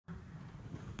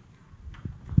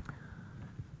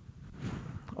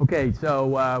Okay,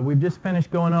 so we've just finished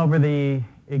going over the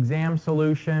exam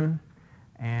solution,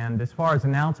 and as far as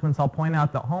announcements, I'll point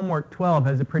out that homework 12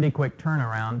 has a pretty quick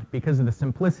turnaround because of the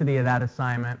simplicity of that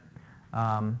assignment.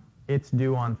 It's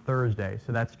due on Thursday,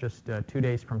 so that's just 2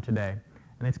 days from today,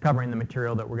 and it's covering the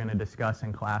material that we're going to discuss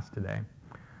in class today.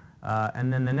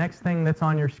 And then the next thing that's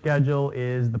on your schedule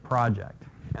is the project.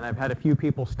 And I've had a few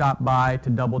people stop by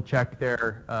to double check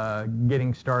their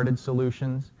getting started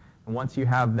solutions. And once you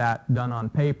have that done on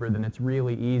paper, then it's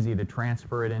really easy to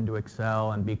transfer it into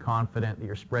Excel and be confident that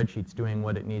your spreadsheet's doing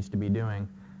what it needs to be doing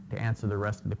to answer the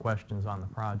rest of the questions on the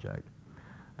project.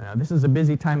 This is a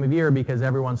busy time of year because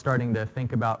everyone's starting to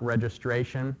think about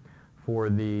registration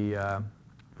for the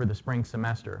spring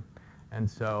semester. And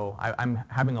so I'm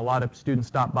having a lot of students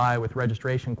stop by with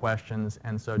registration questions,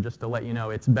 and so just to let you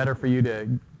know, it's better for you to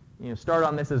start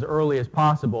on this as early as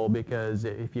possible, because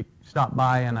if you stop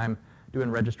by and I'm doing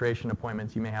registration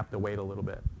appointments, you may have to wait a little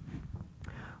bit.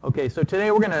 Okay, so today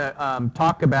we're going to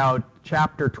talk about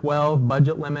Chapter 12,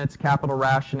 Budget Limits, Capital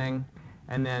Rationing,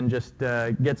 and then just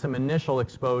get some initial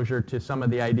exposure to some of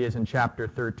the ideas in Chapter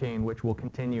 13, which will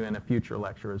continue in a future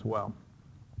lecture as well.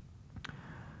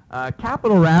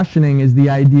 Capital rationing is the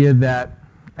idea that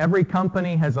every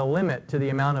company has a limit to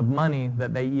the amount of money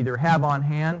that they either have on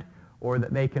hand or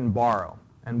that they can borrow.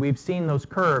 And we've seen those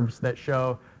curves that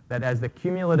show that as the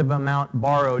cumulative amount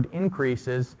borrowed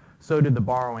increases, so do the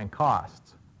borrowing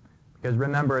costs. Because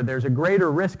remember, there's a greater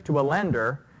risk to a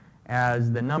lender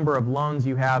as the number of loans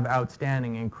you have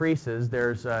outstanding increases.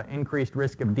 There's increased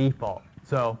risk of default.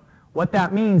 So what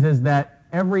that means is that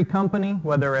every company,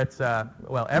 whether it's,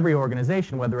 every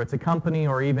organization, whether it's a company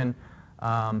or even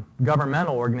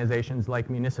governmental organizations like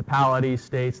municipalities,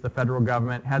 states, the federal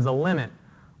government, has a limit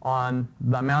on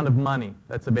the amount of money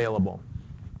that's available.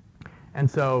 And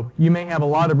so you may have a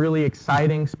lot of really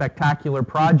exciting, spectacular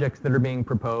projects that are being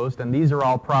proposed, and these are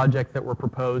all projects that were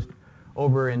proposed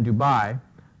over in Dubai,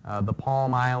 the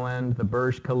Palm Island, the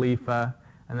Burj Khalifa,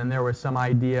 and then there was some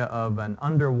idea of an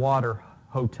underwater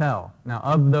hotel. Now,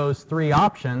 of those three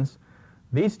options,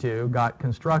 these two got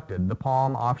constructed. The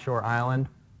Palm offshore island,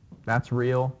 that's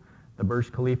real. The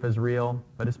Burj Khalifa is real.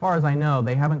 But as far as I know,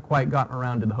 they haven't quite gotten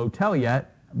around to the hotel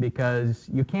yet, because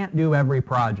you can't do every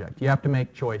project. You have to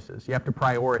make choices. You have to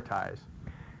prioritize.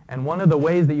 And one of the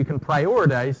ways that you can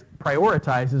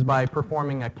prioritize is by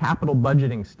performing a capital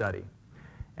budgeting study.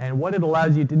 And what it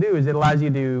allows you to do is it allows you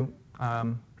to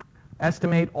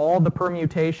estimate all the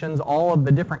permutations, all of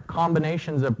the different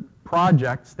combinations of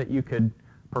projects that you could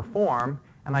perform,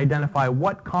 and identify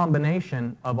what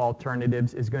combination of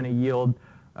alternatives is going to yield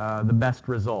the best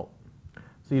result.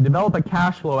 So you develop a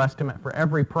cash flow estimate for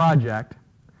every project,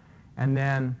 and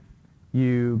then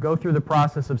you go through the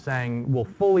process of saying, we'll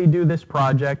fully do this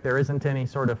project, there isn't any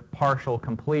sort of partial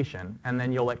completion, and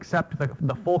then you'll accept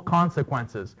the full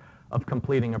consequences of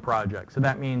completing a project. So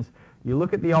that means you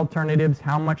look at the alternatives,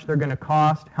 how much they're going to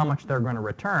cost, how much they're going to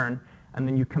return, and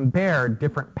then you compare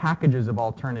different packages of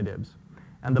alternatives.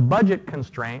 And the budget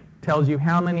constraint tells you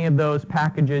how many of those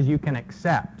packages you can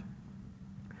accept.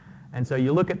 And so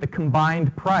you look at the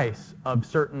combined price of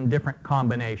certain different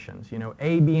combinations.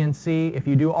 A, B, and C, if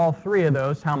you do all three of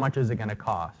those, how much is it going to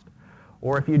cost?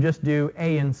 Or if you just do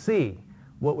A and C,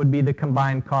 what would be the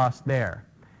combined cost there?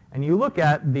 And you look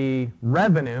at the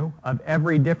revenue of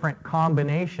every different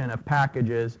combination of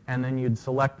packages, and then you'd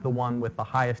select the one with the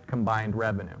highest combined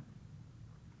revenue.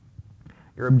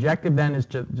 Your objective then is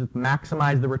to just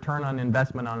maximize the return on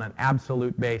investment on an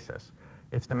absolute basis.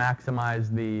 It's to maximize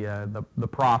the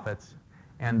profits.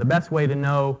 And the best way to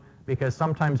know, because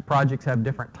sometimes projects have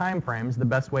different time frames, the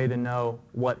best way to know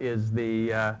what is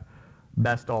the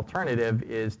best alternative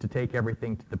is to take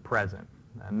everything to the present.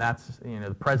 And that's,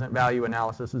 the present value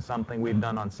analysis is something we've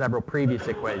done on several previous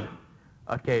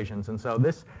occasions. And so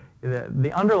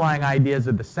the underlying ideas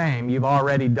are the same. You've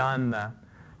already done the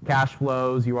cash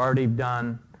flows, you've already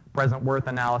done present worth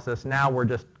analysis. Now we're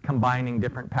just combining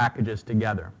different packages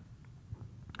together.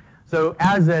 So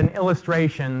as an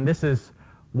illustration, this is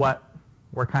what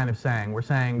we're kind of saying. We're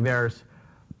saying there's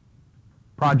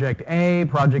Project A,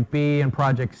 Project B, and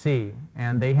Project C.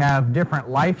 And they have different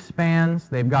lifespans.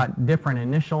 They've got different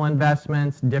initial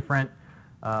investments, different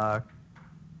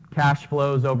cash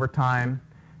flows over time.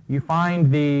 You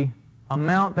find the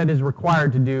amount that is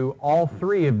required to do all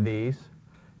three of these.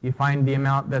 You find the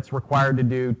amount that's required to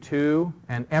do two,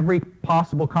 and every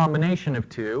possible combination of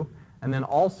two, and then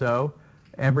also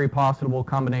every possible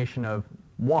combination of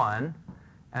one,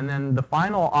 and then the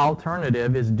final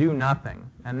alternative is do nothing.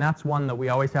 And that's one that we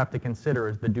always have to consider,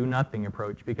 is the do nothing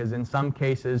approach, because in some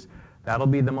cases That'll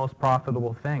be the most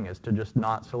profitable thing, is to just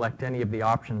not select any of the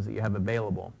options that you have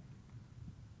available.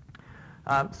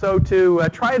 So to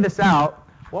try this out,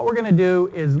 what we're going to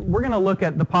do is we're going to look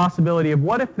at the possibility of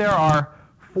what if there are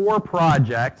 4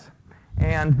 projects,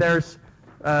 and there's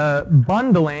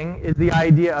bundling is the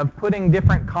idea of putting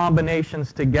different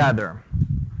combinations together.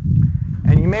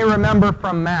 And you may remember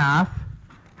from math,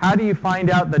 how do you find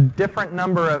out the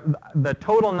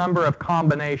total number of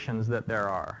combinations that there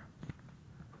are?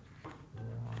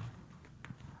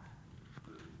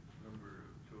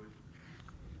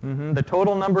 The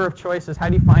total number of choices. How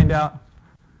do you find out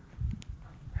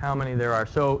how many there are?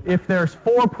 So if there's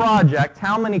 4 projects,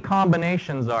 how many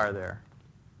combinations are there?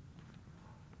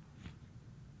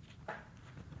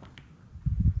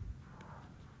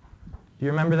 Do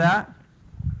you remember that?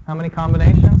 How many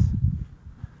combinations?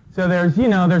 So there's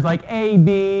like A,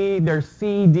 B, there's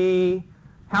C, D.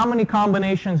 How many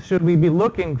combinations should we be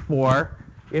looking for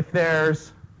if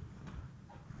there's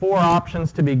 4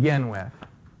 options to begin with?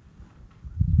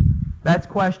 That's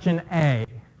question A.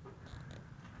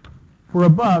 For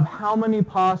above, how many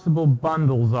possible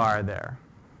bundles are there?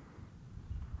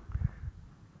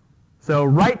 So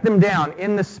write them down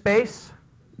in the space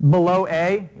below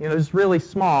A. It's really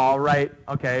small, right?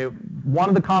 Okay, one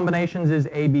of the combinations is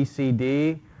A, B, C,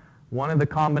 D. One of the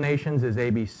combinations is A,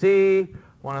 B, C.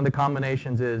 One of the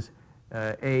combinations is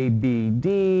A, B,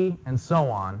 D, and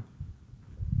so on.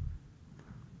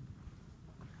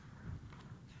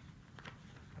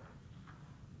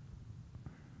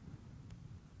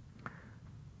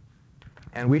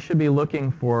 And we should be looking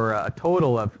for a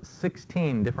total of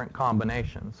 16 different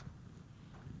combinations,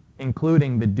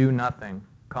 including the do-nothing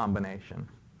combination.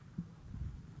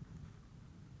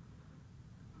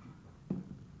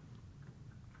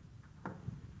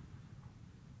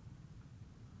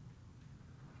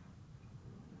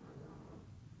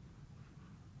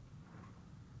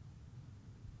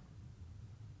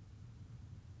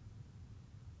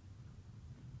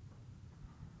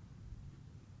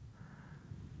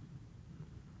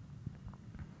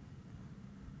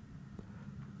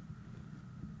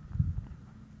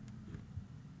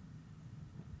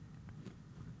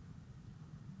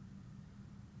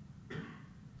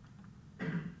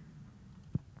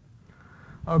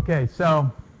 Okay,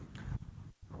 so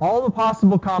all the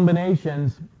possible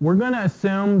combinations, we're going to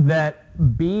assume that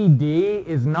BD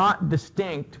is not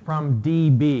distinct from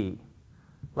DB.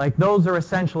 Like those are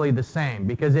essentially the same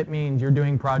because it means you're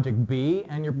doing project B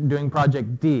and you're doing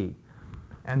project D.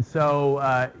 And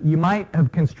so you might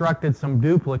have constructed some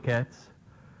duplicates,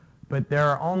 but there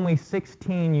are only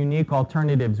 16 unique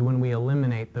alternatives when we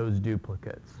eliminate those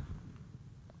duplicates.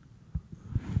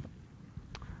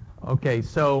 Okay,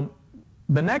 so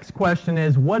the next question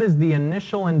is, what is the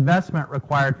initial investment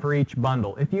required for each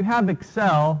bundle? If you have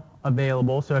Excel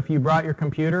available, so if you brought your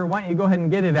computer, why don't you go ahead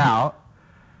and get it out.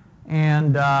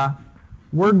 And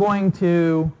we're going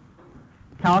to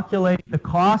calculate the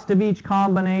cost of each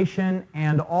combination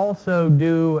and also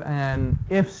do an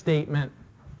if statement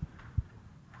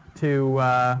to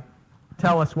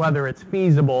tell us whether it's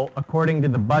feasible according to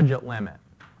the budget limit.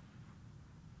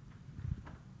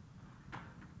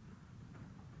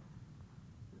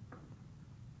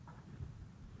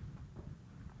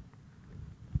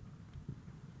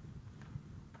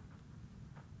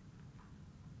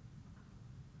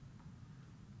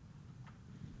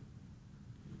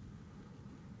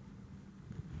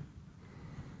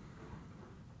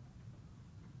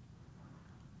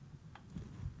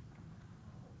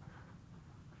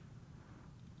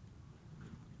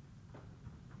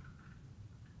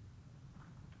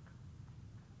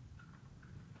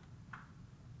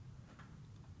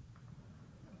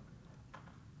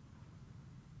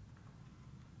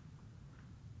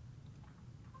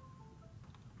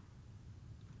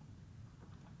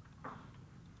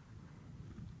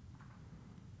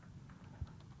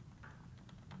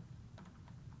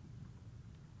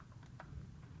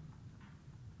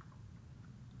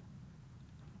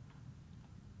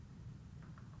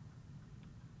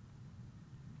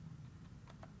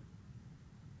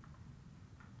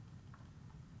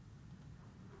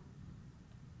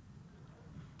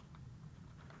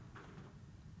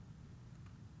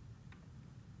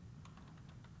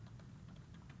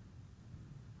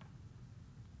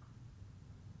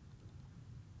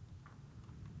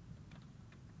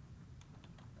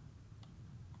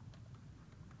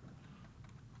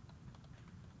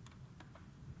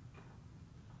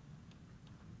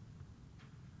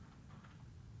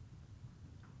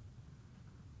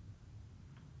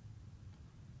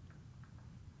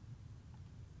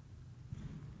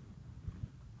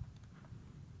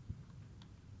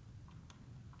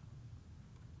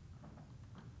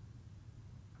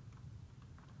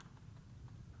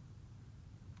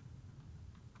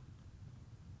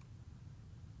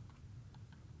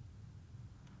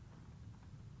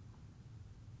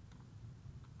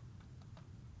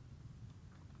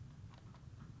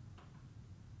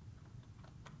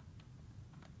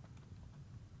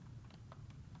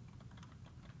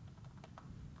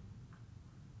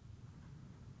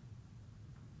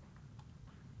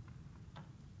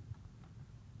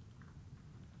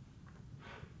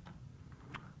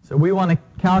 So we want to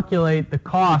calculate the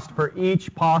cost for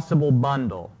each possible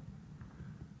bundle.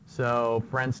 So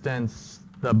for instance,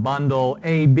 the bundle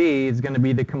AB is going to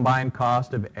be the combined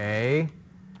cost of A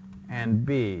and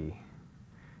B,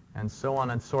 and so on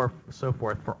and so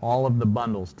forth for all of the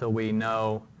bundles till we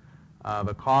know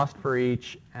the cost for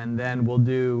each, and then we'll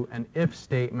do an if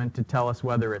statement to tell us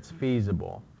whether it's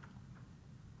feasible.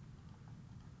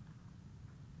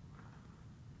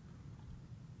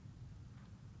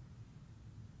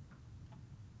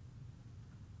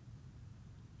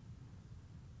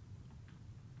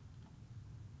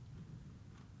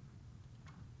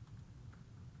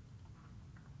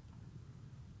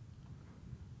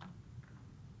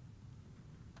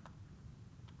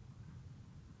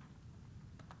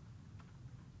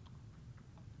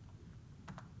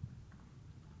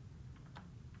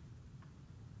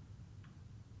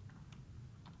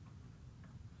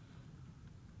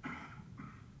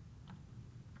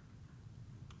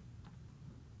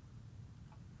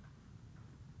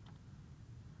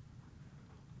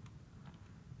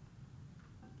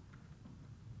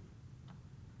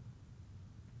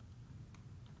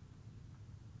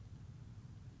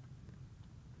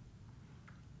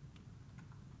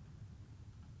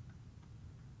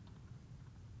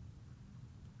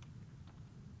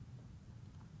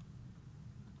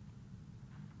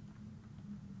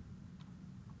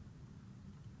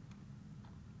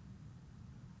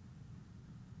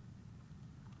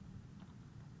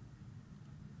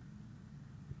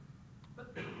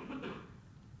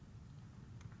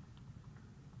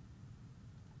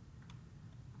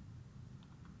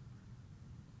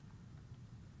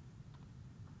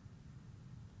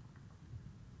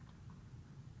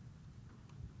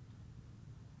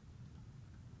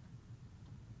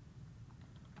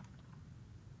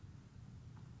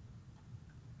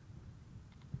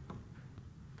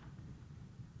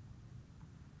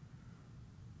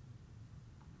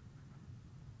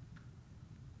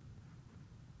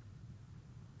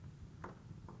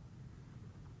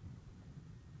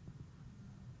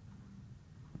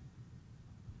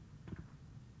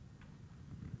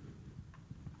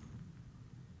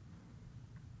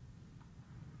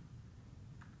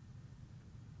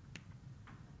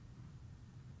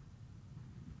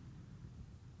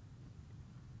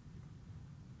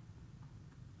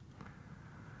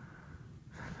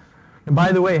 And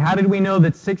by the way, how did we know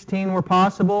that 16 were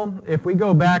possible? If we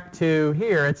go back to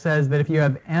here, it says that if you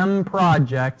have m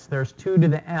projects, there's 2 to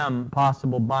the m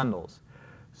possible bundles.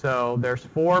 So there's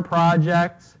 4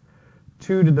 projects.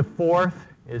 2 to the 4th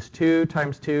is 2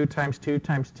 times 2 times 2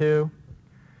 times 2.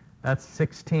 That's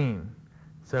 16.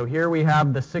 So here we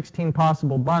have the 16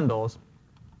 possible bundles.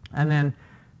 And then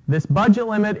this budget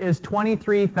limit is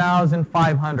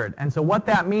 $23,500. And so what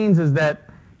that means is that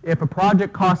if a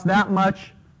project costs that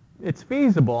much, it's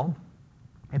feasible.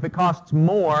 If it costs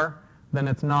more, then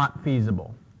it's not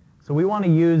feasible. So we want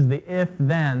to use the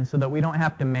if-then so that we don't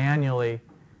have to manually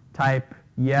type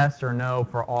yes or no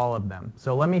for all of them.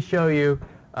 So let me show you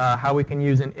how we can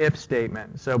use an if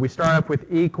statement. So we start off with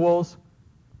equals,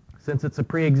 since it's a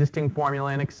pre-existing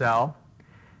formula in Excel.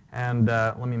 And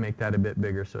let me make that a bit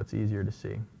bigger so it's easier to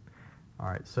see. All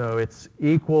right, so it's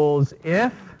equals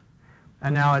if,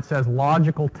 and now it says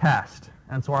logical test.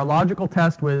 And so our logical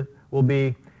test will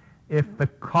be if the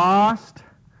cost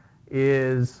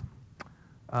is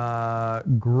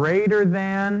greater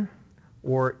than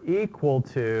or equal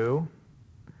to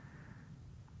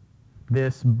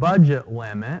this budget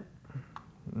limit.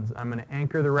 I'm going to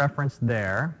anchor the reference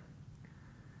there.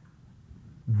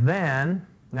 Then,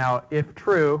 now if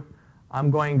true,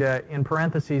 I'm going to, in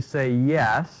parentheses, say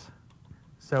yes.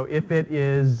 So if it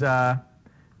is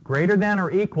greater than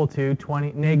or equal to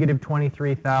negative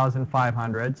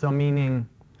 23,500, so meaning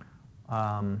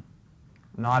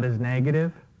not as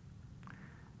negative,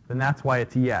 then that's why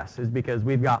it's yes, is because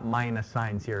we've got minus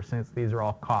signs here since these are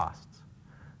all costs.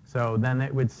 So then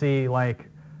it would see like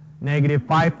negative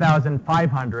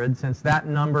 5,500, since that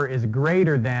number is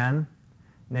greater than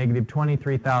negative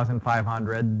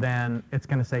 23,500, then it's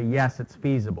going to say yes, it's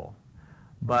feasible.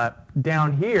 But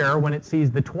down here, when it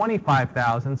sees the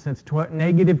 25,000, since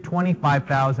negative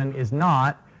 25,000 is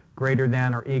not greater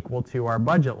than or equal to our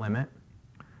budget limit,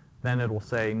 then it will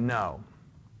say no.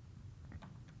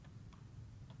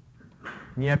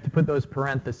 And you have to put those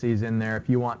parentheses in there if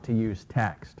you want to use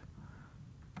text.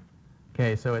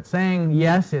 Okay, so it's saying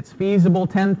yes, it's feasible.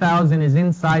 10,000 is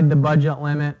inside the budget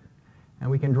limit. And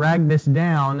we can drag this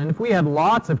down. And if we had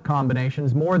lots of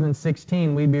combinations, more than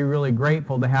 16, we'd be really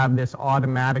grateful to have this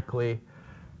automatically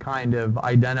kind of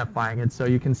identifying it. So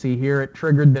you can see here it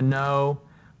triggered the no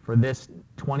for this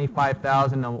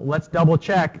 25,000. Now let's double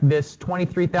check this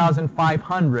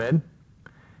 23,500.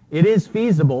 It is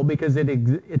feasible because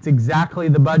it's exactly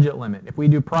the budget limit. If we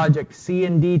do project C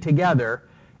and D together,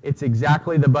 it's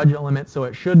exactly the budget limit, so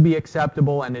it should be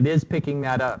acceptable, and it is picking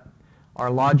that up. Our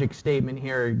logic statement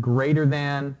here, greater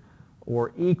than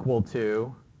or equal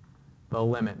to the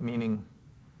limit, meaning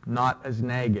not as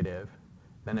negative,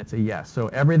 then it's a yes. So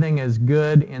everything is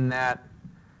good in that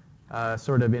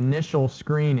sort of initial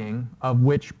screening of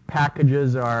which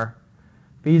packages are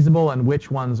feasible and which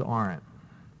ones aren't.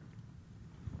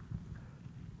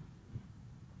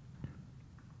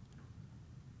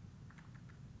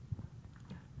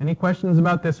 Any questions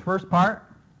about this first part?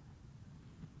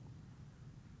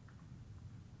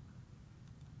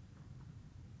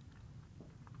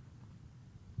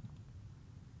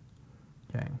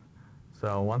 Okay,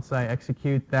 so once I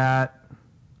execute that,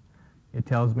 it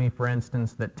tells me, for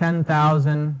instance, that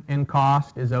 10,000 in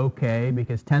cost is okay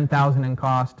because 10,000 in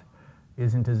cost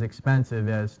isn't as expensive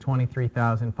as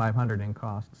 23,500 in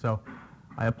cost. So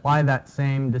I apply that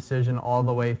same decision all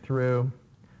the way through.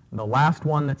 The last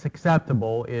one that's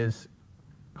acceptable is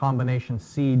combination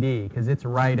CD because it's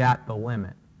right at the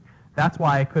limit. That's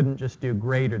why I couldn't just do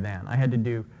greater than. I had to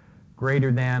do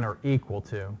greater than or equal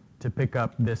to pick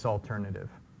up this alternative.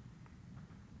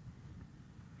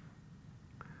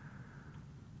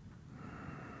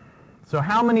 So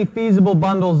how many feasible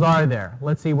bundles are there?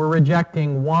 Let's see, we're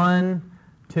rejecting 1,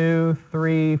 2,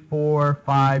 3, 4,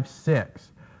 5,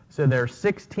 6. So there are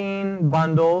 16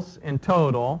 bundles in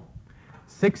total.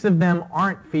 6 of them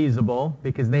aren't feasible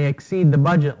because they exceed the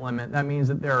budget limit. That means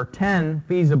that there are 10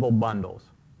 feasible bundles.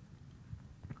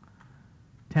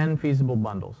 10 feasible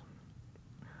bundles.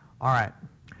 All right.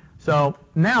 So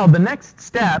now the next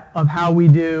step of how we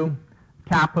do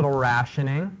capital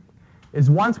rationing is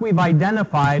once we've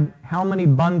identified how many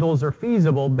bundles are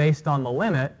feasible based on the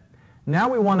limit, now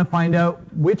we want to find out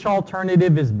which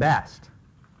alternative is best,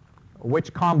 or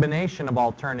which combination of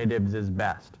alternatives is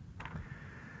best.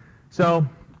 So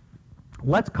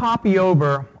let's copy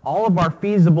over all of our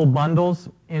feasible bundles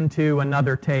into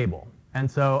another table.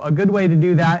 And so a good way to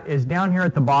do that is down here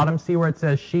at the bottom, see where it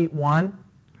says Sheet 1?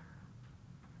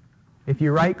 If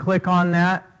you right-click on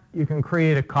that, you can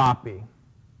create a copy.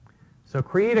 So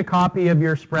create a copy of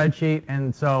your spreadsheet,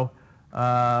 and so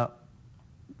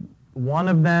one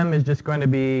of them is just going to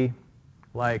be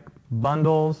like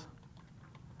bundles,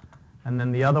 and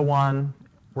then the other one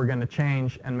we're going to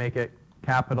change and make it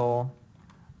capital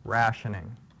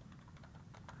rationing.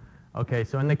 Okay,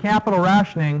 so in the capital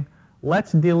rationing,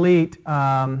 let's delete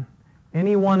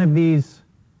any one of these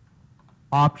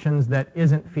options that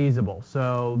isn't feasible.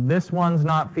 So this one's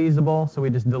not feasible, so we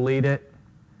just delete it.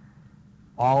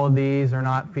 All of these are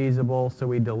not feasible, so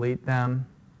we delete them.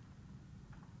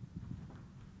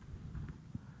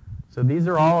 So these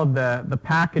are all of the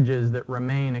packages that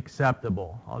remain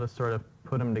acceptable. I'll just sort of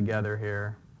put them together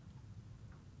here.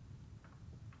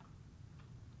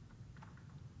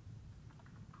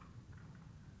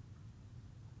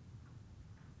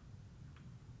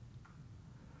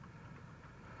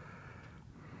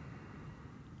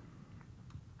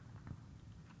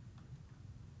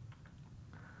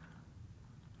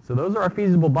 So those are our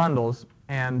feasible bundles,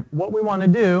 and what we want to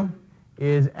do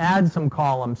is add some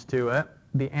columns to it,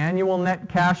 the annual net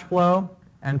cash flow,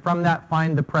 and from that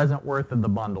find the present worth of the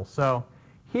bundle. So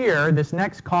here, this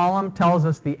next column tells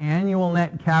us the annual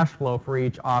net cash flow for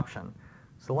each option.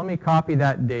 So let me copy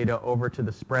that data over to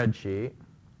the spreadsheet.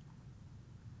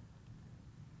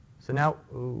 So now,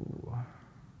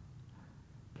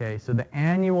 okay, so the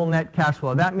annual net cash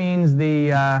flow, that means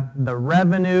the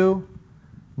revenue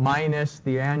minus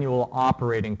the annual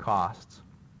operating costs.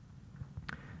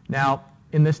 Now,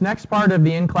 in this next part of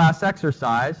the in-class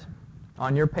exercise,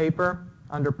 on your paper,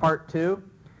 under Part 2,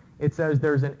 it says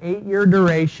there's an 8-year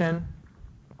duration,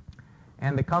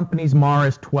 and the company's MAR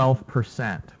is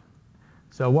 12%.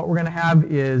 So what we're going to have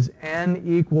is N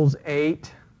equals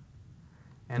 8,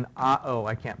 and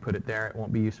I can't put it there, it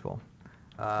won't be useful.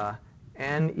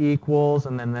 N equals,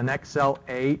 and then the next cell,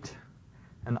 8,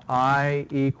 and I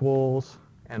equals,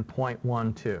 and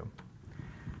 0.12.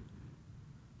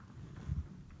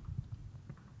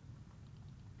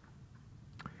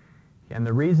 And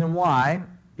the reason why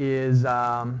is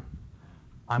I'm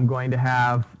going to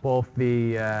have both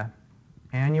the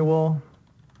annual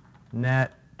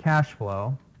net cash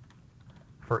flow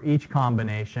for each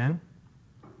combination,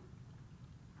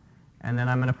 and then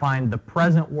I'm going to find the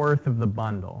present worth of the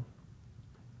bundle.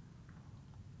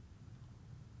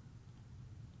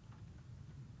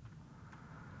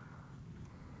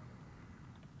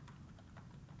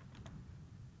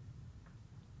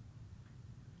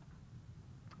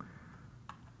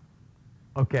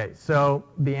 Okay, so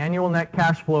the annual net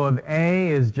cash flow of A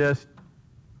is just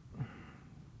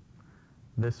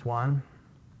this one.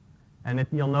 And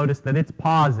you'll notice that it's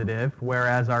positive,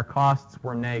 whereas our costs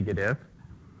were negative.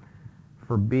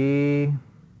 For B,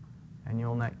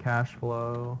 annual net cash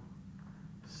flow,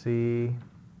 C,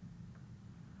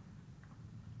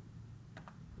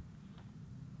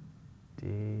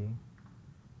 D,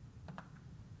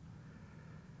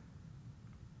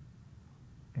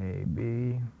 A,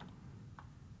 B.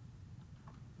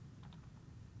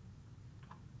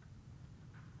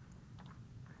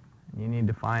 You need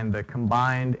to find the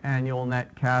combined annual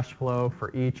net cash flow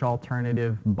for each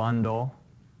alternative bundle.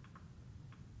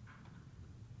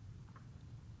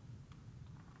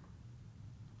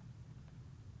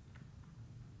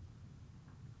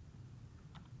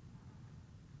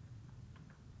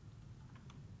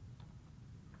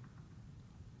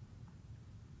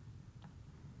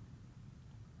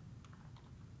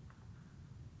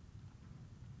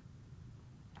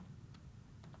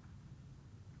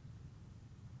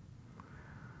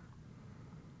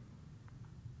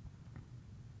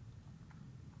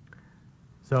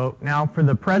 So now for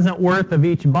the present worth of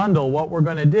each bundle, what we're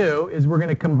going to do is we're going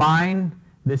to combine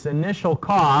this initial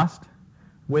cost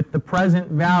with the present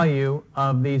value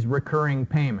of these recurring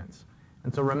payments.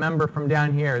 And so remember from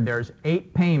down here, there's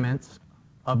 8 payments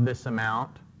of this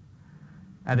amount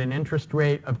at an interest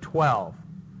rate of 12.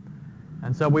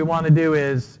 And so what we want to do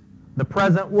is the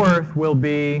present worth will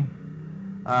be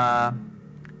the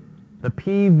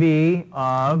PV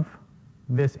of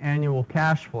this annual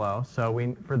cash flow. So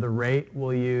for the rate,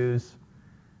 we'll use,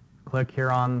 click here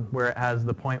on where it has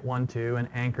the 0.12 and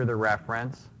anchor the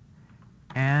reference.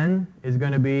 N is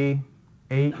going to be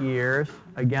 8 years.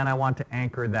 Again, I want to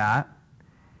anchor that.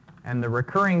 And the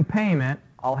recurring payment,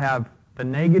 I'll have the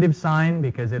negative sign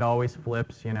because it always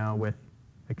flips, with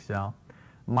Excel,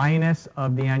 minus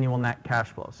of the annual net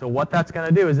cash flow. So what that's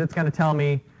going to do is it's going to tell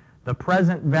me the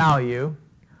present value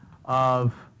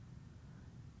of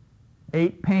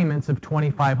 8 payments of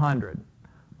 $2,500.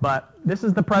 But this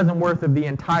is the present worth of the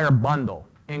entire bundle,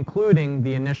 including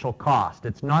the initial cost.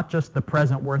 It's not just the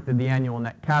present worth of the annual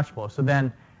net cash flow. So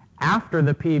then after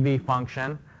the PV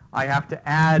function, I have to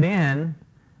add in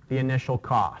the initial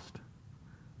cost.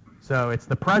 So it's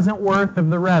the present worth of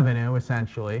the revenue,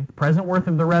 essentially. Present worth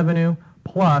of the revenue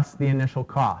plus the initial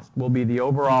cost will be the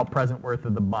overall present worth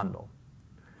of the bundle.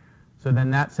 So then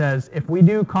that says if we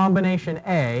do combination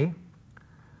A,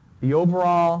 the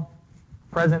overall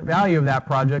present value of that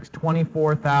project is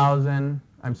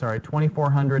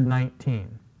 $2,419.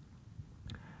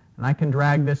 And I can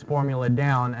drag this formula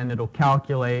down and it'll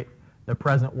calculate the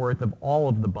present worth of all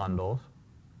of the bundles.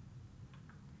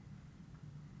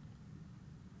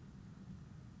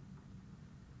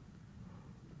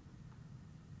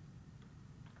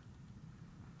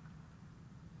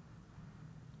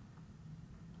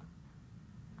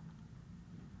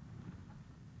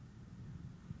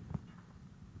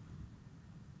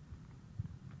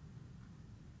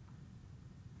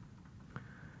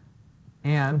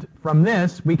 And from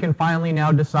this, we can finally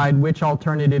now decide which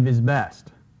alternative is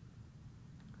best.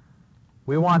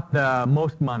 We want the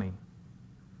most money.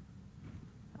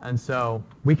 And so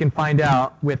we can find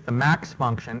out with the max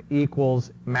function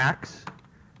equals max,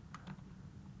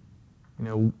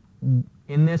 in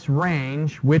this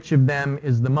range, which of them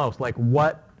is the most? Like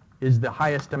what is the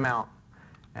highest amount?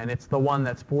 And it's the one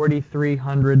that's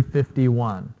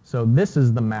 4,351. So this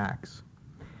is the max.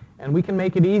 And we can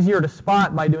make it easier to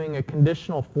spot by doing a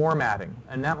conditional formatting.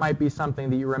 And that might be something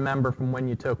that you remember from when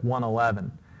you took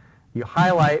 111. You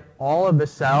highlight all of the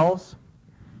cells,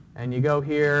 and you go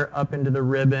here up into the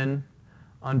ribbon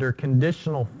under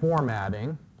conditional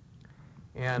formatting.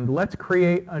 And let's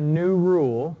create a new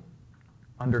rule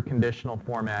under conditional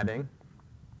formatting.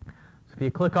 So if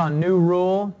you click on New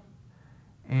Rule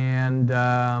and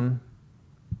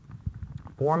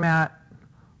format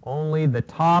only the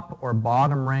top or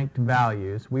bottom ranked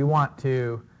values. We want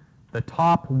the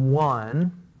top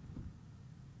one,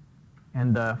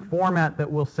 and the format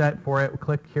that we'll set for it,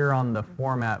 click here on the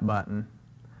Format button.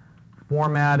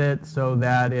 Format it so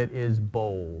that it is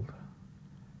bold.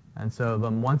 And so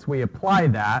then once we apply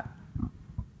that,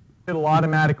 it'll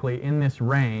automatically, in this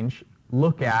range,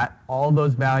 look at all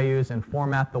those values and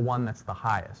format the one that's the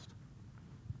highest.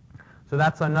 So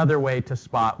that's another way to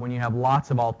spot when you have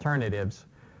lots of alternatives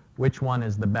which one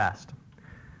is the best.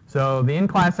 So the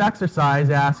in-class exercise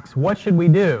asks, what should we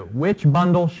do? Which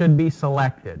bundle should be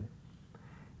selected?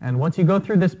 And once you go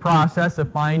through this process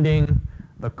of finding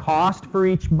the cost for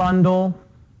each bundle,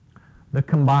 the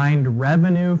combined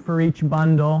revenue for each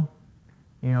bundle,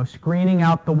 screening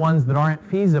out the ones that aren't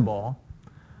feasible,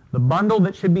 The bundle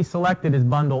that should be selected is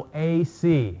bundle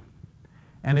AC.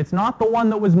 And it's not the one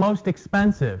that was most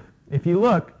expensive. If you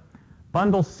look,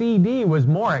 bundle CD was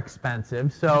more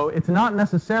expensive, so it's not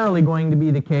necessarily going to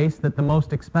be the case that the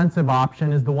most expensive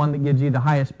option is the one that gives you the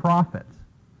highest profits.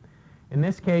 In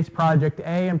this case, Project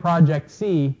A and Project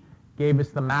C gave us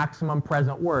the maximum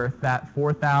present worth, that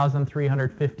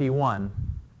 4,351.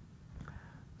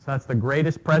 So that's the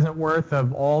greatest present worth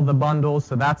of all the bundles,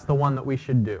 so that's the one that we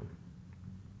should do.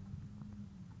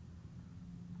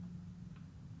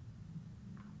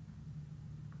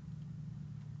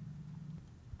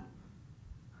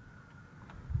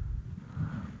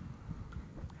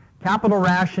 Capital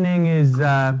rationing is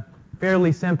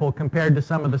fairly simple compared to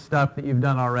some of the stuff that you've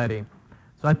done already.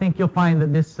 So I think you'll find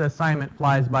that this assignment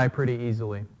flies by pretty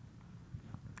easily.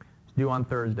 It's due on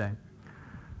Thursday.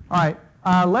 All right,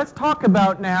 let's talk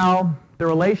about now the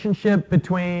relationship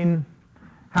between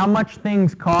how much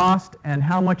things cost and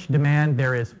how much demand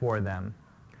there is for them.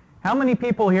 How many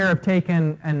people here have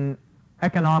taken an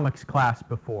economics class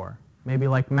before? Maybe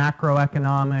like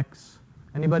macroeconomics?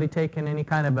 Anybody taken any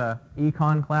kind of a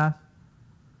econ class?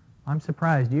 I'm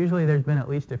surprised. Usually there's been at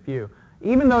least a few.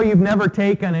 Even though you've never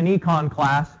taken an econ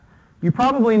class, you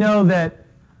probably know that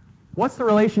what's the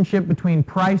relationship between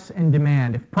price and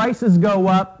demand? If prices go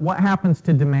up, what happens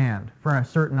to demand for a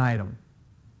certain item?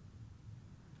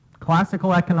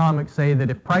 Classical economics say that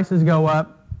if prices go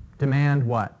up, demand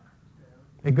what?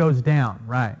 It goes down,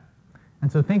 right. And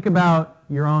so think about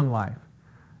your own life.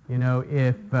 You know,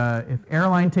 if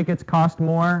airline tickets cost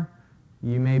more,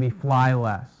 you maybe fly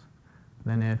less.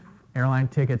 Then if airline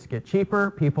tickets get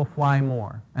cheaper, people fly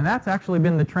more. And that's actually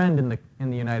been the trend in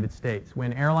the United States.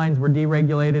 When airlines were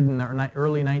deregulated in the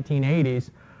early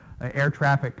 1980s, air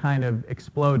traffic kind of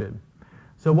exploded.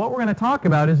 So what we're going to talk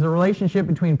about is the relationship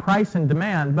between price and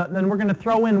demand, but then we're going to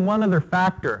throw in one other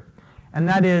factor, and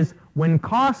that is when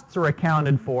costs are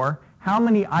accounted for, how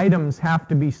many items have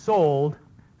to be sold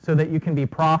so that you can be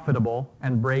profitable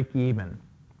and break even.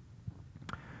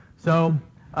 So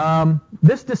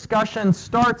this discussion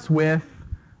starts with,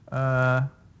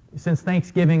 since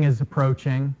Thanksgiving is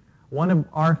approaching, one of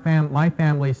my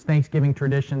family's Thanksgiving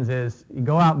traditions is you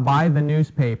go out and buy the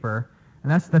newspaper,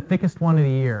 and that's the thickest one of the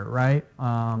year, right,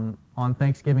 on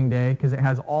Thanksgiving Day, because it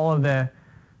has all of the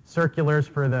circulars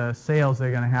for the sales that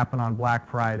are going to happen on Black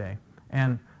Friday.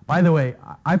 And by the way,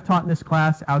 I've taught this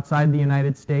class outside the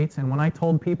United States, and when I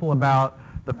told people about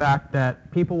the fact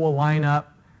that people will line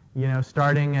up, you know,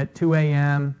 starting at 2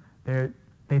 a.m.,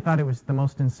 they thought it was the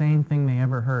most insane thing they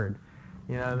ever heard.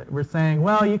 You know, we're saying,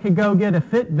 well, you could go get a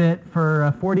Fitbit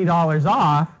for $40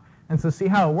 off, and so see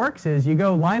how it works is you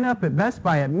go line up at Best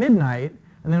Buy at midnight,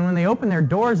 and then when they open their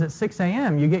doors at 6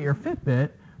 a.m., you get your Fitbit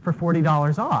for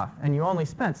 $40 off, and you only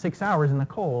spent 6 hours in the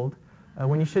cold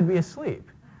when you should be asleep.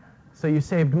 So you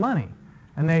saved money.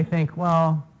 And they think,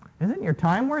 well, isn't your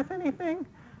time worth anything?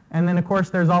 And then, of course,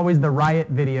 there's always the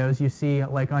riot videos you see,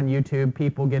 like on YouTube,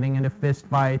 people getting into fist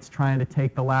fights, trying to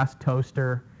take the last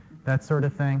toaster, that sort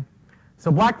of thing.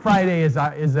 So Black Friday is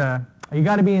you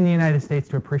got to be in the United States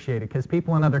to appreciate it, because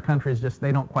people in other countries just,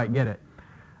 they don't quite get it.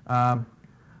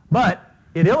 But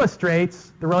it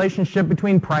illustrates the relationship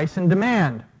between price and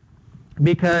demand,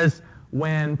 because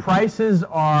when prices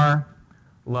are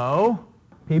low,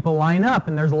 people line up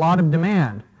and there's a lot of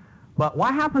demand. But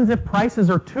what happens if prices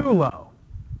are too low?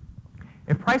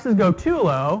 If prices go too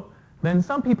low, then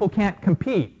some people can't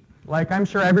compete. Like, I'm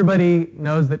sure everybody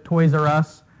knows that Toys R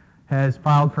Us has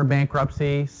filed for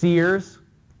bankruptcy. Sears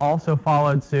also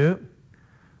followed suit.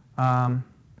 Who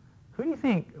do you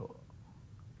think,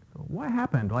 what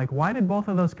happened? Like, why did both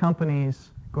of those companies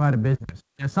go out of business?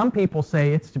 You know, some people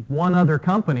say it's one other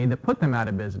company that put them out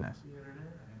of business.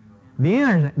 The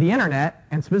internet,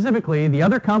 and specifically the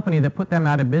other company that put them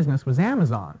out of business was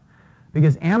Amazon,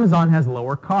 because Amazon has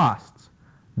lower costs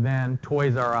than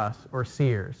Toys R Us or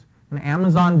Sears. And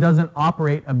Amazon doesn't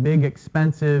operate a big,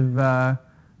 expensive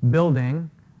building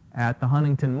at the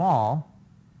Huntington Mall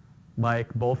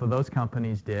like both of those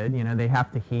companies did. You know, they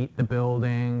have to heat the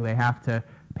building, they have to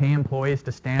pay employees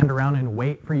to stand around and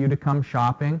wait for you to come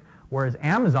shopping, whereas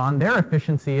Amazon, their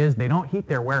efficiency is they don't heat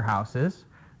their warehouses,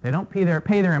 they don't pay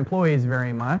their employees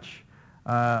very much.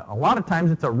 A lot of times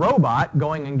it's a robot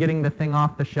going and getting the thing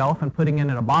off the shelf and putting it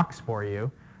in a box for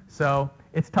you. So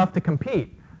it's tough to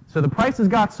compete. So the prices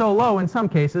got so low in some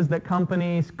cases that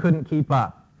companies couldn't keep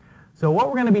up. So what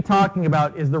we're going to be talking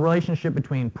about is the relationship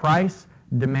between price,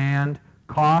 demand,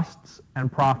 costs,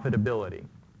 and profitability.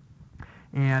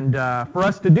 And for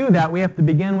us to do that, we have to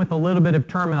begin with a little bit of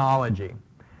terminology.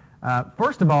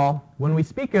 First of all, when we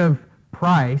speak of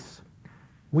price,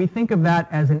 we think of that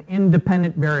as an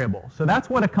independent variable. So that's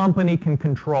what a company can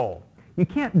control. You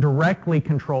can't directly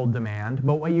control demand,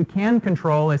 but what you can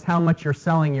control is how much you're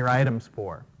selling your items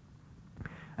for.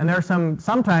 And there are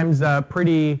sometimes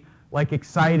pretty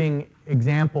exciting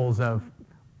examples of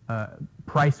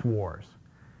price wars.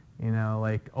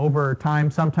 Like over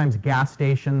time, sometimes gas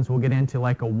stations will get into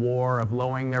like a war of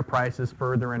lowering their prices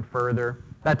further and further.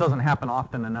 That doesn't happen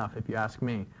often enough, if you ask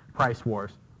me, price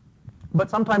wars. But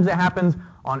sometimes it happens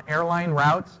on airline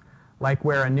routes, like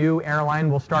where a new airline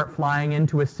will start flying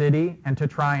into a city, and to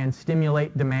try and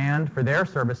stimulate demand for their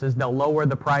services, they'll lower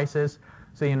the prices.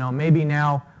 So, maybe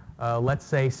now, let's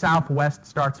say Southwest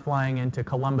starts flying into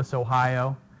Columbus,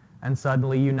 Ohio, and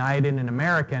suddenly United and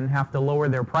American have to lower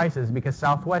their prices because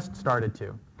Southwest started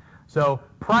to. So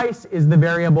price is the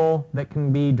variable that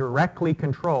can be directly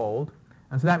controlled,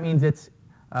 and so that means it's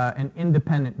an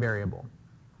independent variable.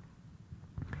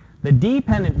 The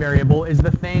dependent variable is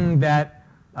the thing that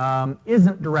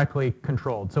isn't directly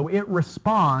controlled. So it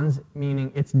responds,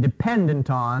 meaning it's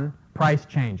dependent on price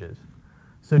changes.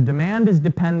 So demand is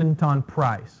dependent on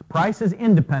price. Price is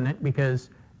independent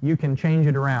because you can change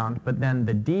it around, but then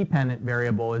the dependent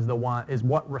variable is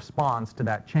what responds to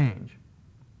that change.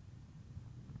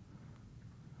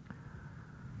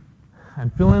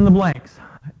 And fill in the blanks.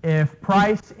 If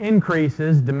price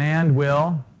increases, demand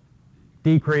will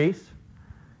decrease.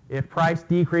 If price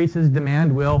decreases,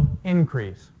 demand will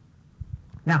increase.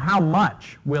 Now, how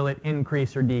much will it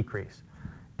increase or decrease?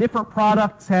 Different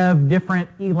products have different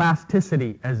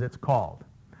elasticity, as it's called.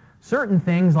 Certain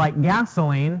things like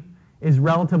gasoline is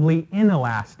relatively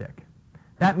inelastic.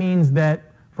 That means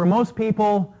that for most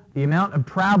people, the amount of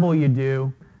travel you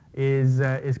do is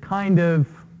kind of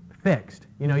fixed.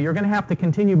 You're going to have to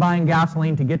continue buying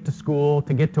gasoline to get to school,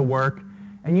 to get to work,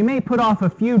 and you may put off a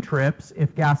few trips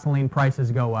if gasoline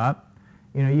prices go up.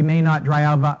 You may not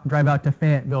drive out to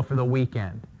Fayetteville for the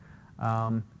weekend.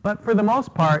 But for the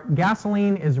most part,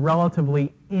 gasoline is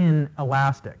relatively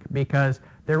inelastic because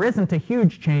there isn't a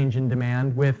huge change in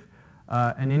demand with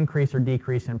an increase or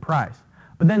decrease in price.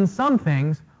 But then some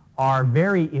things are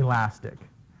very elastic.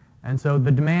 And so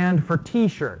the demand for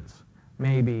t-shirts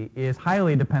maybe is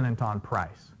highly dependent on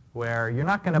price, where you're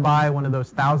not going to buy one of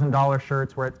those $1,000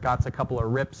 shirts where it's got a couple of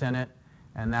rips in it,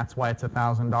 and that's why it's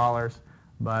 $1,000.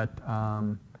 But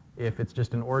if it's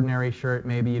just an ordinary shirt,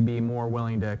 maybe you'd be more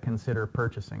willing to consider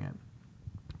purchasing it.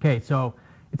 Okay, so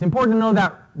it's important to know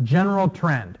that general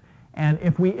trend. And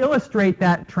if we illustrate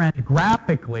that trend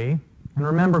graphically, and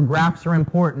remember, graphs are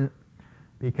important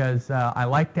because I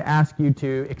like to ask you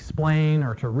to explain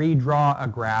or to redraw a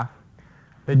graph.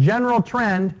 The general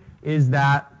trend is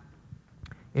that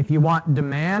if you want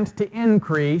demand to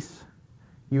increase,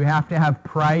 you have to have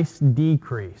price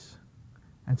decrease.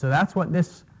 And so that's what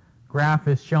this graph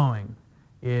is showing,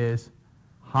 is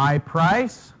high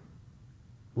price,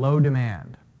 low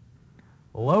demand.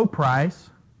 Low price,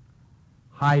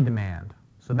 high demand.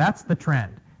 So that's the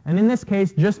trend. And in this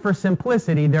case, just for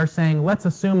simplicity, they're saying let's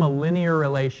assume a linear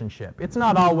relationship. It's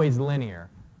not always linear.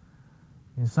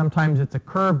 Sometimes it's a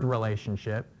curved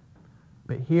relationship.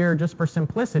 But here, just for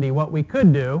simplicity, what we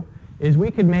could do is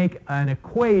we could make an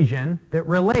equation that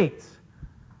relates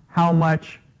how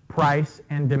much price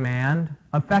and demand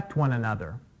affect one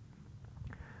another.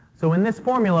 So in this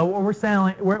formula, what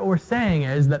we're saying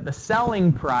is that the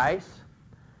selling price,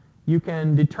 you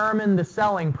can determine the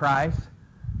selling price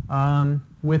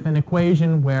with an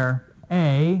equation where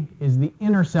A is the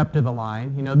intercept of the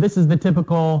line. This is the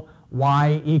typical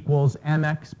y equals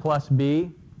mx plus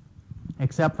b,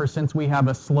 except for since we have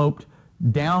a sloped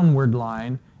downward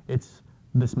line, it's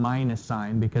this minus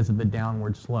sign because of the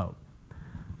downward slope.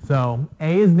 So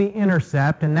A is the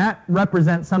intercept, and that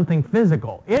represents something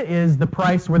physical. It is the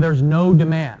price where there's no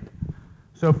demand.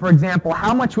 So for example,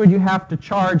 how much would you have to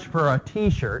charge for a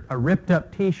t-shirt, a ripped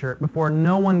up t-shirt, before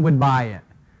no one would buy it?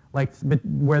 Like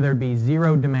where there'd be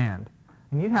zero demand.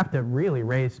 And you'd have to really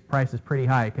raise prices pretty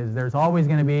high because there's always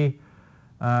going to be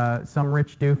some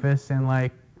rich doofus in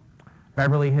like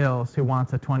Beverly Hills who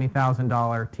wants a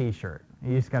 $20,000 t-shirt.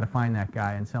 You just got to find that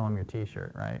guy and sell him your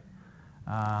t-shirt, right?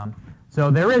 So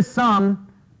there is some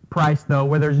price though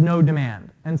where there's no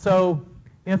demand. And so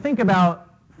think about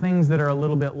things that are a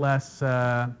little bit less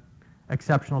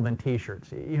exceptional than t-shirts.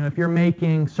 If you're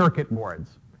making circuit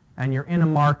boards and you're in a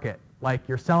market, like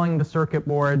you're selling the circuit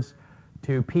boards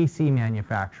to PC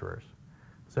manufacturers.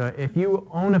 So if you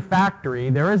own a factory,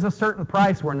 there is a certain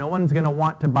price where no one's going to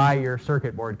want to buy your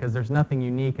circuit board because there's nothing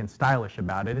unique and stylish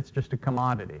about it. It's just a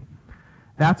commodity.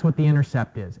 That's what the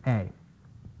intercept is, A.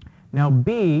 Now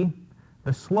B,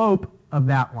 the slope of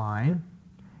that line,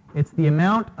 It's the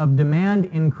amount of demand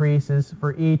increases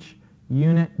for each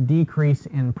unit decrease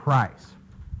in price.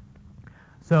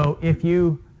 So if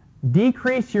you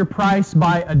decrease your price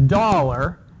by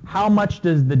 $1, how much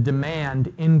does the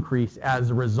demand increase as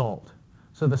a result?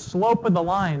 So the slope of the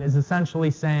line is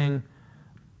essentially saying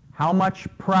how much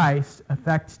price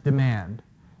affects demand.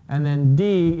 And then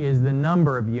D is the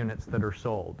number of units that are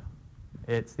sold.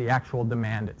 It's the actual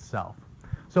demand itself.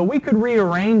 So we could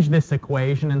rearrange this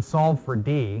equation and solve for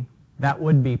D. That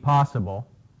would be possible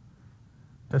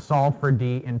to solve for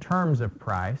D in terms of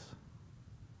price.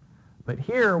 But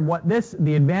here,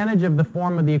 the advantage of the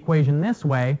form of the equation this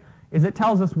way is it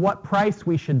tells us what price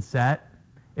we should set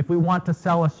if we want to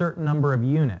sell a certain number of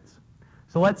units.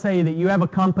 So let's say that you have a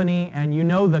company and you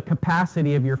know the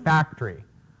capacity of your factory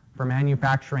for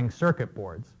manufacturing circuit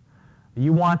boards.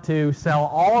 You want to sell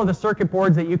all of the circuit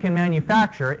boards that you can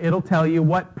manufacture. It'll tell you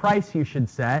what price you should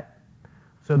set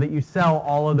so that you sell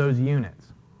all of those units.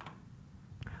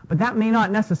 But that may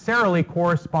not necessarily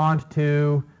correspond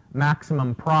to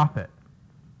maximum profit.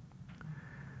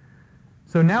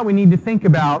 So now we need to think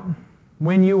about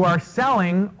when you are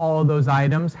selling all of those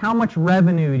items, how much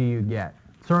revenue do you get?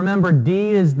 So remember,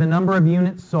 D is the number of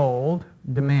units sold,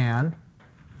 demand.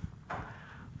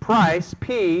 Price,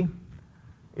 P,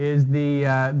 is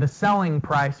the selling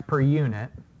price per unit.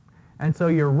 And so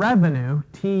your revenue,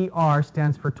 TR,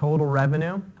 stands for total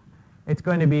revenue. It's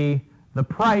going to be the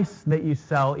price that you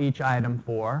sell each item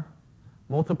for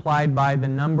multiplied by the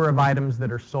number of items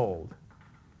that are sold.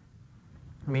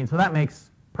 So that makes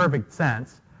perfect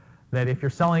sense that if you're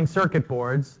selling circuit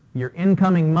boards, your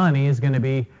incoming money is going to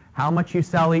be how much you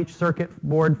sell each circuit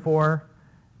board for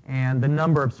and the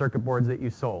number of circuit boards that you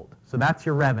sold. So that's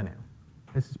your revenue.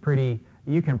 This is pretty,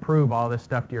 you can prove all this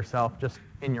stuff to yourself just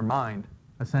in your mind,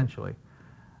 essentially.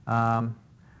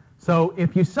 So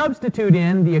if you substitute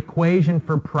in the equation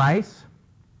for price,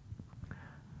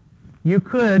 you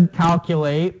could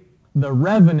calculate the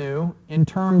revenue in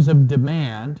terms of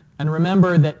demand. And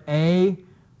remember that A,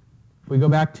 if we go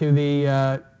back to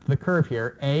the curve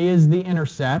here, A is the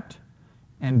intercept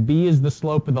and B is the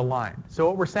slope of the line. So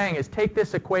what we're saying is take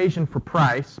this equation for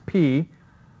price, P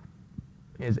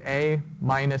is A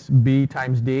minus B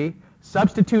times D.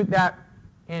 Substitute that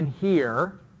in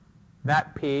here,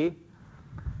 that P,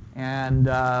 and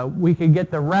we could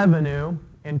get the revenue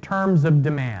in terms of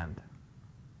demand.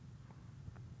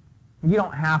 You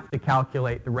don't have to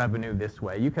calculate the revenue this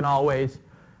way. You can always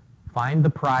find the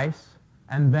price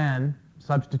and then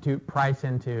substitute price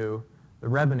into the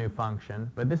revenue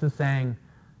function. But this is saying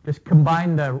just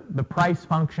combine the price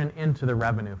function into the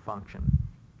revenue function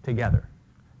together.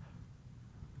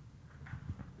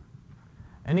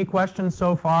 Any questions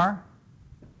so far?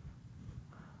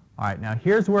 All right, now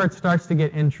here's where it starts to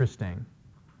get interesting.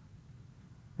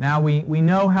 Now we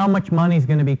know how much money is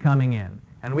going to be coming in,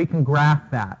 and we can graph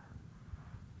that.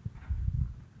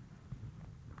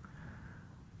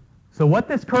 So what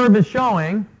this curve is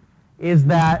showing is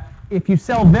that if you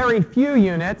sell very few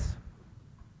units,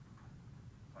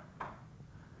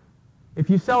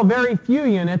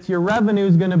 your revenue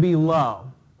is going to be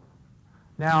low.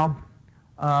 Now,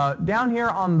 down here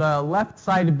on the left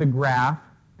side of the graph,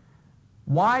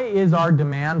 why is our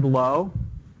demand low?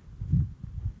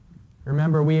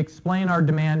 Remember, we explain our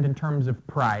demand in terms of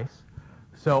price.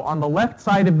 So on the left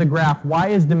side of the graph, why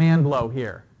is demand low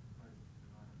here?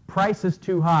 Price is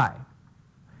too high.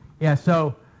 Yeah,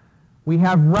 so we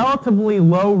have relatively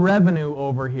low revenue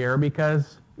over here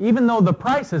because even though the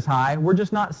price is high, we're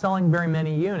just not selling very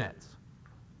many units.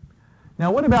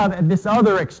 Now what about at this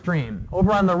other extreme,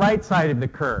 over on the right side of the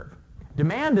curve?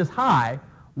 Demand is high.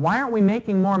 Why aren't we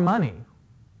making more money?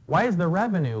 Why is the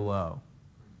revenue low?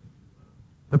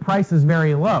 The price is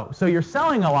very low. So you're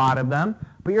selling a lot of them,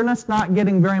 but you're just not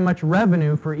getting very much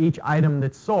revenue for each item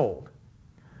that's sold.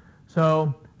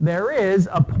 So there is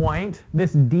a point,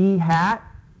 this D hat.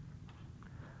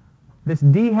 This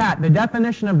D hat, the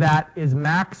definition of that is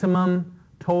maximum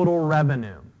total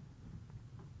revenue.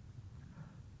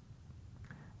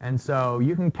 And so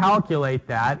you can calculate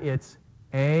that. It's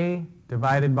A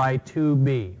divided by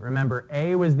 2B. Remember,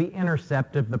 A was the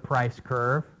intercept of the price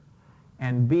curve,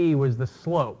 and B was the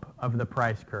slope of the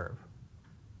price curve.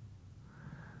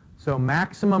 So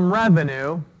maximum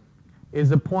revenue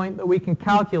is a point that we can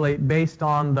calculate based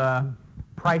on the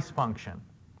price function.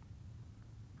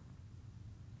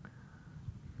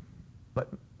 But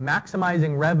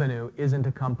maximizing revenue isn't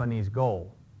a company's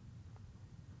goal.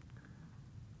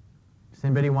 Does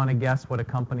anybody want to guess what a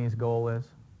company's goal is?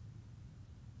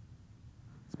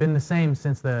 It's been the same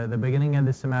since the beginning of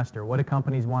the semester. What do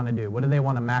companies want to do? What do they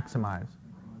want to maximize?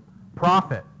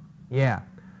 Profit. Yeah.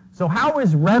 So how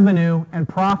is revenue and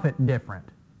profit different?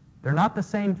 They're not the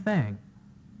same thing.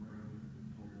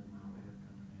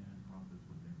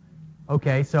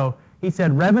 Okay, so he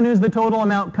said revenue is the total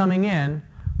amount coming in,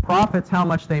 profit's how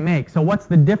much they make. So what's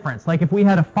the difference? Like if we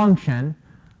had a function,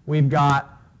 we've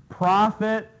got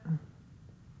profit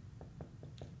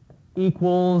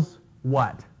equals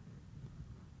what?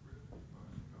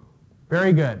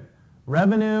 Very good.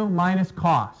 Revenue minus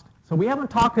cost. So we haven't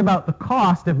talked about the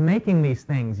cost of making these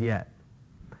things yet.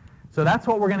 So that's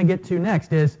what we're going to get to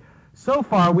next is, so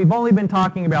far we've only been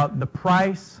talking about the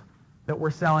price that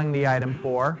we're selling the item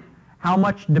for, how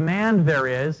much demand there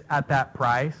is at that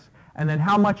price, and then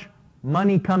how much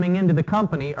money coming into the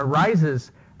company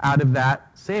arises out of that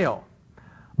sale.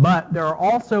 But there are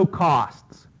also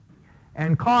costs.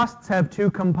 And costs have two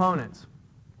components.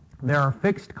 There are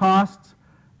fixed costs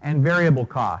and variable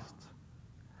costs.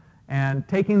 And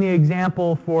taking the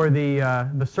example for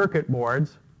the circuit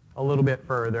boards a little bit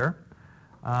further,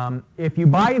 if you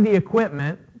buy the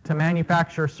equipment to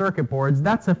manufacture circuit boards,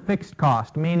 that's a fixed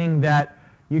cost, meaning that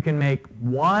you can make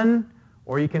 1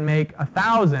 or you can make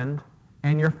 1,000,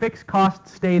 and your fixed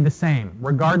costs stay the same,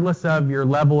 regardless of your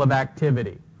level of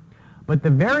activity. But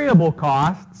the variable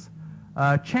costs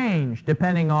change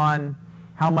depending on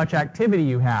how much activity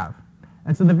you have.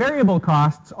 And so the variable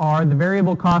costs are the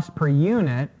variable cost per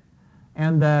unit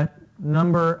and the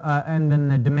number and then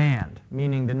the demand,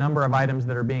 meaning the number of items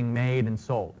that are being made and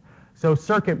sold. So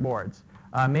circuit boards,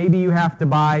 maybe you have to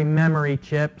buy memory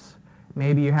chips,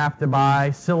 maybe you have to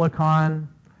buy silicon,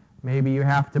 maybe you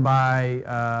have to buy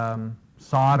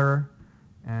solder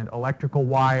and electrical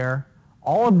wire,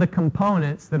 all of the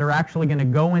components that are actually going to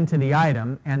go into the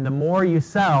item, and the more you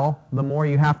sell, the more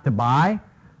you have to buy.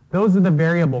 Those are the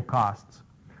variable costs.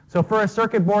 So for a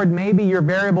circuit board, maybe your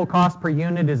variable cost per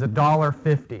unit is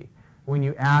 $1.50 when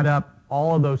you add up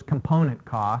all of those component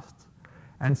costs.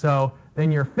 And so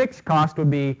then your fixed cost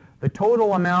would be the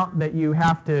total amount that you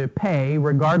have to pay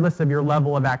regardless of your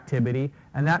level of activity,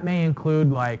 and that may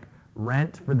include like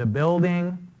rent for the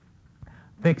building.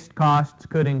 Fixed costs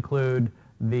could include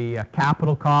the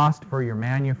capital cost for your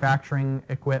manufacturing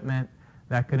equipment.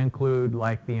 That could include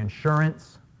like the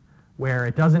insurance, where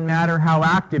it doesn't matter how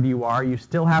active you are, you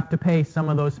still have to pay some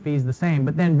of those fees the same.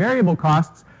 But then variable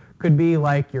costs could be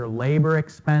like your labor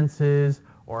expenses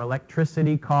or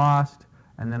electricity cost,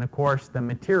 and then of course the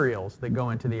materials that go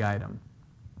into the item.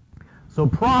 So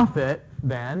profit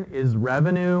then is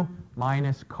revenue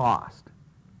minus cost.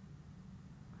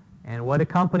 And what a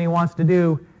company wants to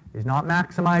do is not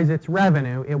maximize its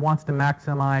revenue, it wants to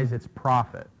maximize its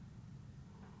profit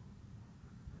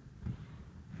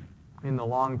in the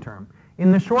long term.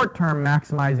 In the short term,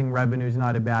 maximizing revenue is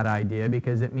not a bad idea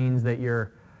because it means that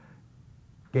you're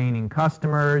gaining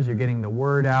customers, you're getting the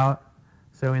word out.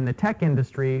 So in the tech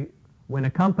industry, when a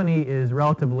company is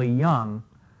relatively young,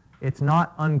 it's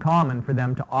not uncommon for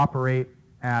them to operate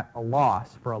at a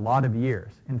loss for a lot of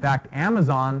years. In fact,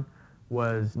 Amazon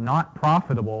was not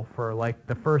profitable for like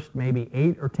the first maybe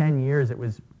 8 or 10 years it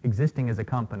was existing as a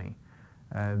company.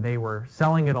 They were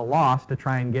selling at a loss to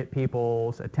try and get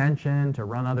people's attention, to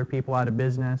run other people out of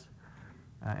business.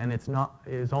 And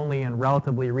it's only in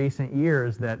relatively recent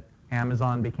years that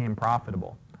Amazon became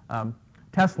profitable.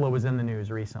 Tesla was in the news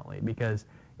recently because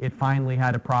it finally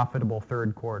had a profitable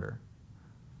third quarter.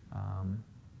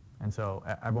 And so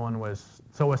everyone was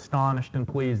so astonished and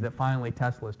pleased that finally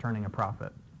Tesla is turning a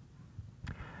profit.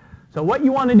 So what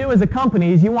you want to do as a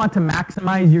company is you want to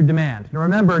maximize your demand. Now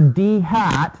remember, D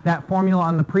hat, that formula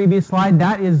on the previous slide,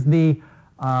 that is the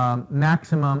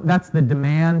maximum, that's the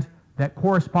demand that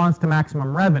corresponds to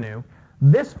maximum revenue.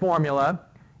 This formula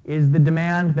is the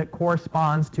demand that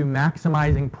corresponds to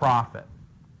maximizing profit.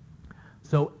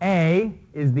 So A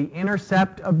is the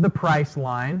intercept of the price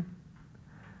line.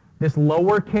 This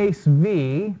lowercase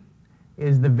v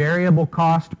is the variable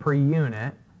cost per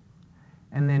unit.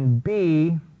 And then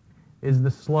B is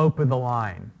the slope of the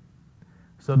line.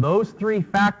 So those three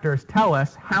factors tell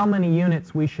us how many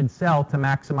units we should sell to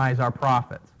maximize our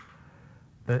profits.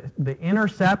 The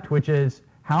intercept, which is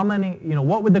how many,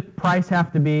 what would the price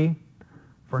have to be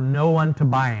for no one to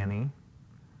buy any,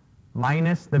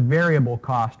 minus the variable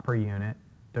cost per unit,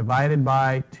 divided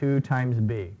by 2 times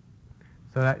B.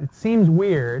 So that it seems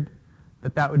weird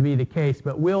that that would be the case,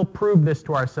 but we'll prove this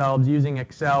to ourselves using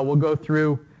Excel. We'll go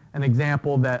through an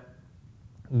example that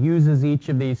uses each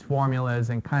of these formulas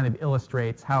and kind of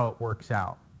illustrates how it works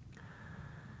out.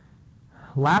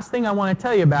 Last thing I want to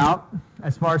tell you about,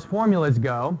 as far as formulas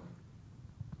go,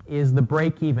 is the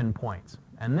break-even points.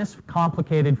 And this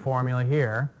complicated formula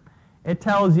here, it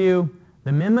tells you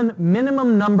the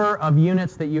minimum number of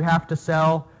units that you have to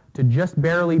sell to just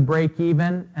barely break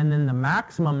even, and then the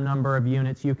maximum number of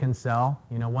units you can sell,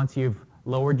 once you've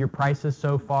lowered your prices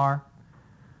so far.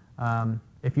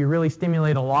 If you really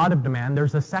stimulate a lot of demand,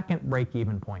 there's a second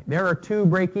break-even point. There are two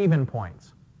break-even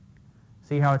points.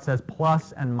 See how it says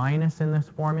plus and minus in this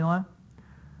formula?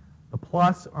 The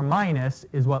plus or minus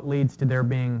is what leads to there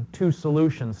being two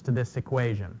solutions to this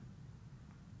equation.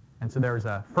 And so there's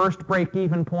a first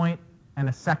break-even point and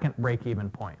a second break-even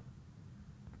point.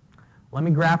 Let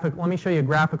me show you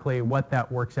graphically what that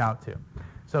works out to.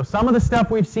 So some of the stuff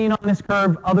we've seen on this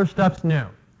curve, other stuff's new.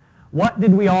 What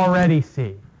did we already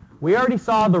see? We already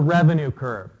saw the revenue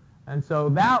curve. And so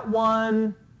that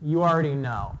one you already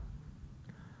know.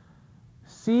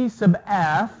 C sub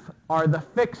f are the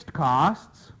fixed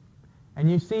costs. And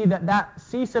you see that that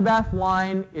C sub f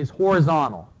line is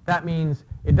horizontal. That means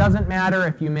it doesn't matter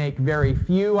if you make very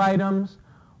few items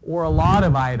or a lot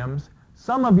of items.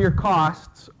 Some of your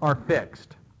costs are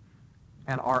fixed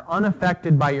and are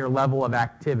unaffected by your level of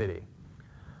activity.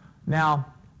 Now,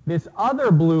 this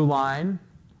other blue line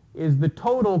is the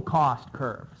total cost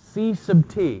curve, C sub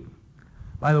t.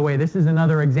 By the way, this is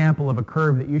another example of a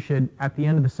curve that you should, at the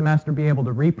end of the semester, be able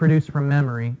to reproduce from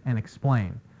memory and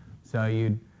explain. So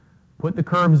you'd put the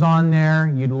curves on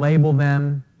there, you'd label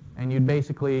them, and you'd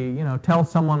basically, tell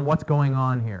someone what's going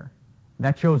on here.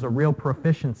 That shows a real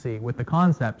proficiency with the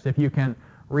concepts if you can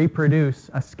reproduce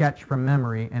a sketch from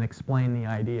memory and explain the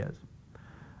ideas.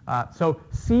 So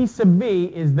C sub v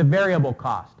is the variable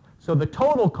cost. So the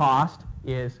total cost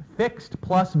is fixed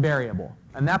plus variable.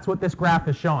 And that's what this graph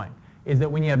is showing, is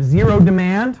that when you have zero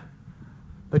demand,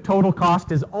 the total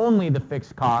cost is only the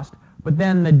fixed cost. But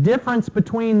then the difference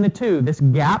between the two, this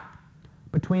gap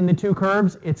between the two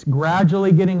curves, it's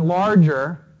gradually getting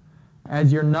larger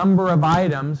as your number of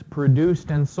items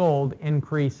produced and sold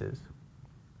increases.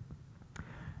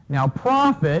 Now,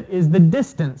 profit is the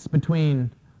distance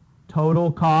between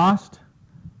total cost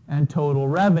and total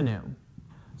revenue.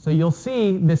 So you'll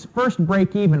see this first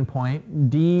break-even point,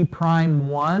 D prime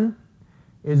 1,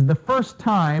 is the first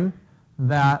time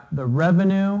that the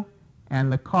revenue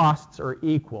and the costs are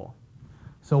equal.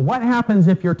 So what happens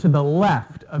if you're to the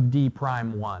left of D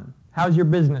prime 1? How's your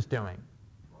business doing?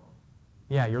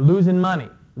 Yeah, you're losing money.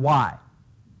 Why?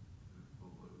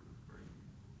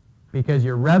 Because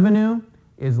your revenue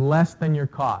is less than your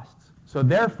costs. So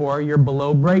therefore, you're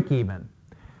below break-even.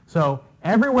 So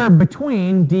everywhere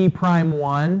between D prime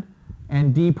 1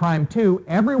 and D prime 2,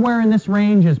 everywhere in this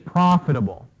range is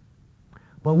profitable.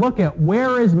 But look at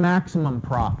where is maximum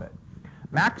profit.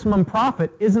 Maximum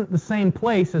profit isn't the same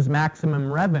place as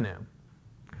maximum revenue.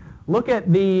 Look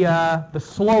at the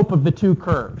slope of the two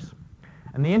curves.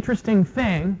 And the interesting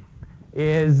thing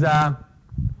is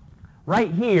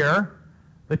right here,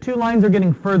 the two lines are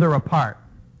getting further apart.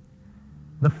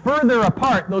 The further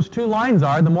apart those two lines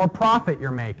are, the more profit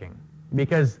you're making,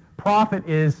 because profit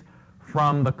is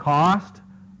from the cost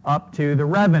up to the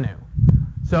revenue.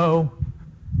 So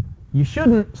you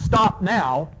shouldn't stop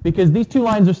now, because these two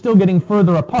lines are still getting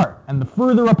further apart. And the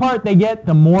further apart they get,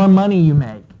 the more money you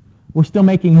make. We're still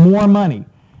making more money.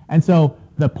 And so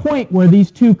the point where these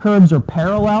two curves are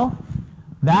parallel,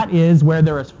 that is where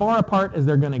they're as far apart as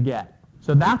they're going to get.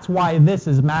 So that's why this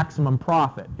is maximum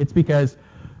profit. It's because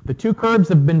the two curves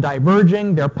have been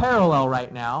diverging. They're parallel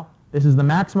right now. This is the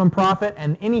maximum profit,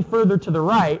 and any further to the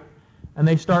right, and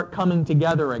they start coming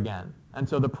together again. And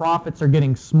so the profits are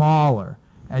getting smaller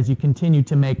as you continue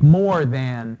to make more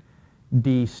than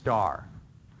D star.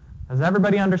 Does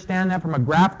everybody understand that from a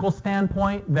graphical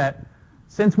standpoint, that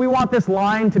since we want this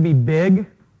line to be big,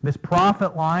 this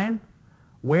profit line,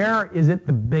 where is it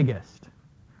the biggest?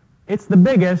 It's the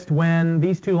biggest when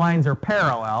these two lines are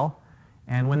parallel,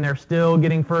 and when they're still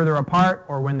getting further apart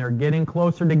or when they're getting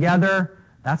closer together,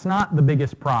 that's not the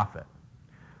biggest profit.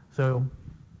 So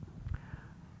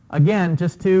again,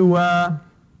 just to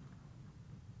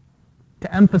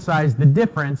emphasize the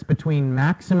difference between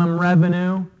maximum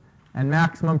revenue and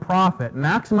maximum profit.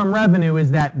 Maximum revenue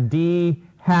is that D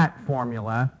hat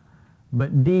formula,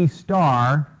 but D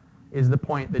star is the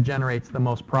point that generates the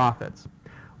most profits.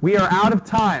 We are out of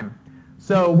time,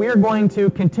 so we're going to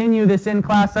continue this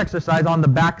in-class exercise. On the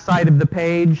back side of the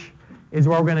page is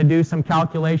where we're going to do some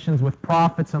calculations with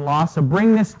profits and loss. So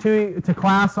bring this to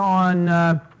class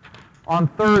on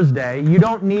Thursday. You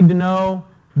don't need to know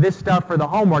this stuff for the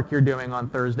homework you're doing on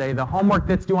Thursday. The homework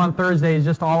that's due on Thursday is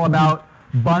just all about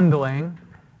bundling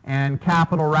and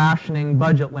capital rationing,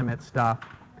 budget limit stuff.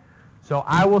 So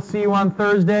I will see you on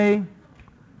Thursday,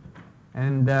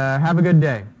 and have a good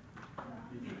day.